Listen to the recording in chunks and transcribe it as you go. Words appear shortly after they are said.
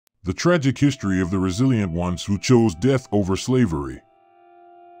The tragic history of the resilient ones who chose death over slavery.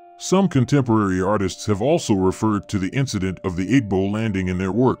 Some contemporary artists have also referred to the incident of the Igbo Landing in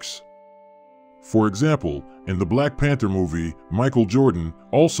their works. For example, in the Black Panther movie, Michael Jordan,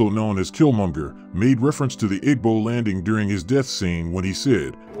 also known as Killmonger, made reference to the Ebo Landing during his death scene when he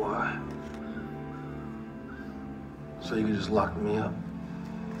said, "Why? So you can just lock me up?"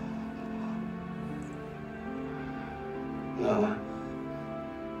 No.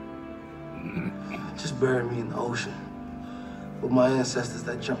 Just bury me in the ocean with my ancestors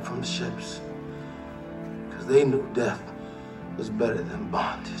that jumped from the ships. Because they knew death was better than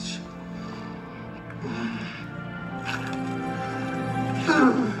bondage.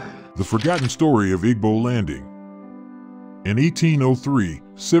 The Forgotten Story of Igbo Landing. In 1803,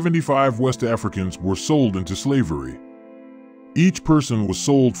 75 West Africans were sold into slavery. Each person was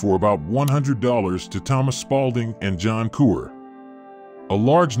sold for about $100 to Thomas Spalding and John Coeur. A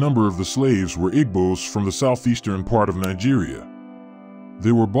large number of the slaves were Igbos from the southeastern part of Nigeria.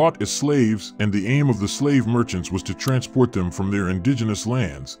 They were bought as slaves, and the aim of the slave merchants was to transport them from their indigenous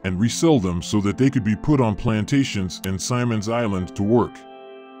lands and resell them so that they could be put on plantations in Simon's Island to work.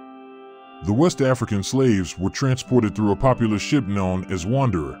 The West African slaves were transported through a popular ship known as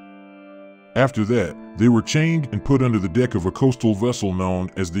Wanderer. After that, they were chained and put under the deck of a coastal vessel known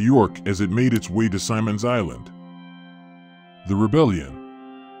as the York as it made its way to Simon's Island. The Rebellion.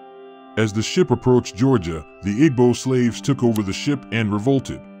 As the ship approached Georgia, the Igbo slaves took over the ship and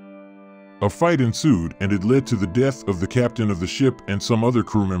revolted. A fight ensued, and it led to the death of the captain of the ship and some other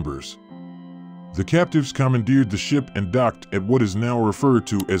crew members. The captives commandeered the ship and docked at what is now referred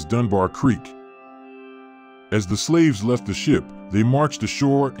to as Dunbar Creek. As the slaves left the ship, they marched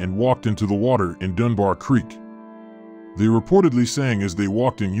ashore and walked into the water in Dunbar Creek. They reportedly sang as they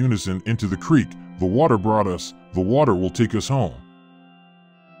walked in unison into the creek, "The water brought us, the water will take us home."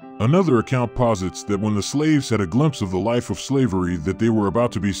 Another account posits that when the slaves had a glimpse of the life of slavery that they were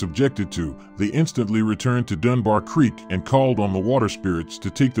about to be subjected to, they instantly returned to Dunbar Creek and called on the water spirits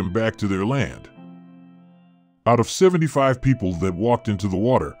to take them back to their land. Out of 75 people that walked into the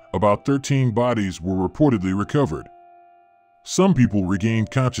water, about 13 bodies were reportedly recovered. Some people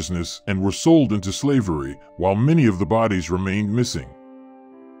regained consciousness and were sold into slavery, while many of the bodies remained missing.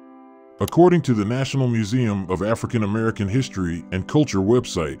 According to the National Museum of African American History and Culture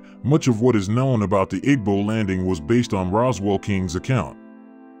website, much of what is known about the Igbo Landing was based on Roswell King's account.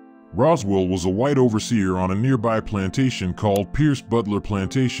 Roswell was a white overseer on a nearby plantation called Pierce Butler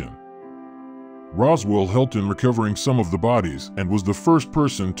Plantation. Roswell helped in recovering some of the bodies and was the first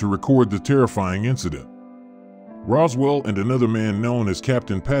person to record the terrifying incident. Roswell and another man known as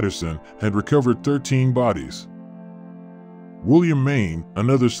Captain Patterson had recovered 13 bodies. William Maine,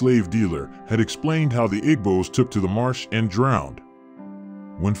 another slave dealer, had explained how the Igbos took to the marsh and drowned.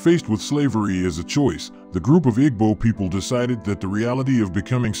 When faced with slavery as a choice, the group of Igbo people decided that the reality of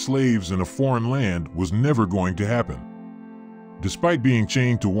becoming slaves in a foreign land was never going to happen. Despite being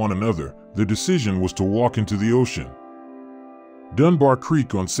chained to one another, their decision was to walk into the ocean. Dunbar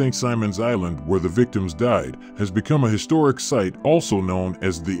Creek on St. Simon's Island, where the victims died, has become a historic site also known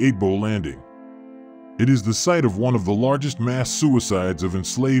as the Ebo Landing. It is the site of one of the largest mass suicides of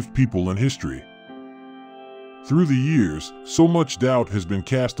enslaved people in history. Through the years, so much doubt has been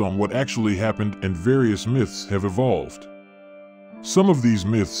cast on what actually happened, and various myths have evolved. Some of these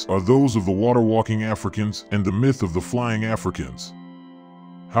myths are those of the water-walking Africans and the myth of the flying Africans.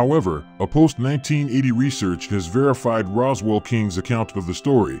 However, a post-1980 research has verified Roswell King's account of the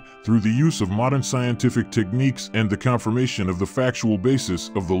story through the use of modern scientific techniques and the confirmation of the factual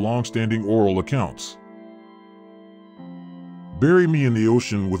basis of the long-standing oral accounts. Bury me in the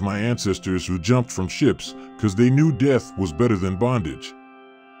ocean with my ancestors who jumped from ships because they knew death was better than bondage.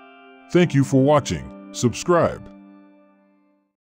 Thank you for watching. Subscribe.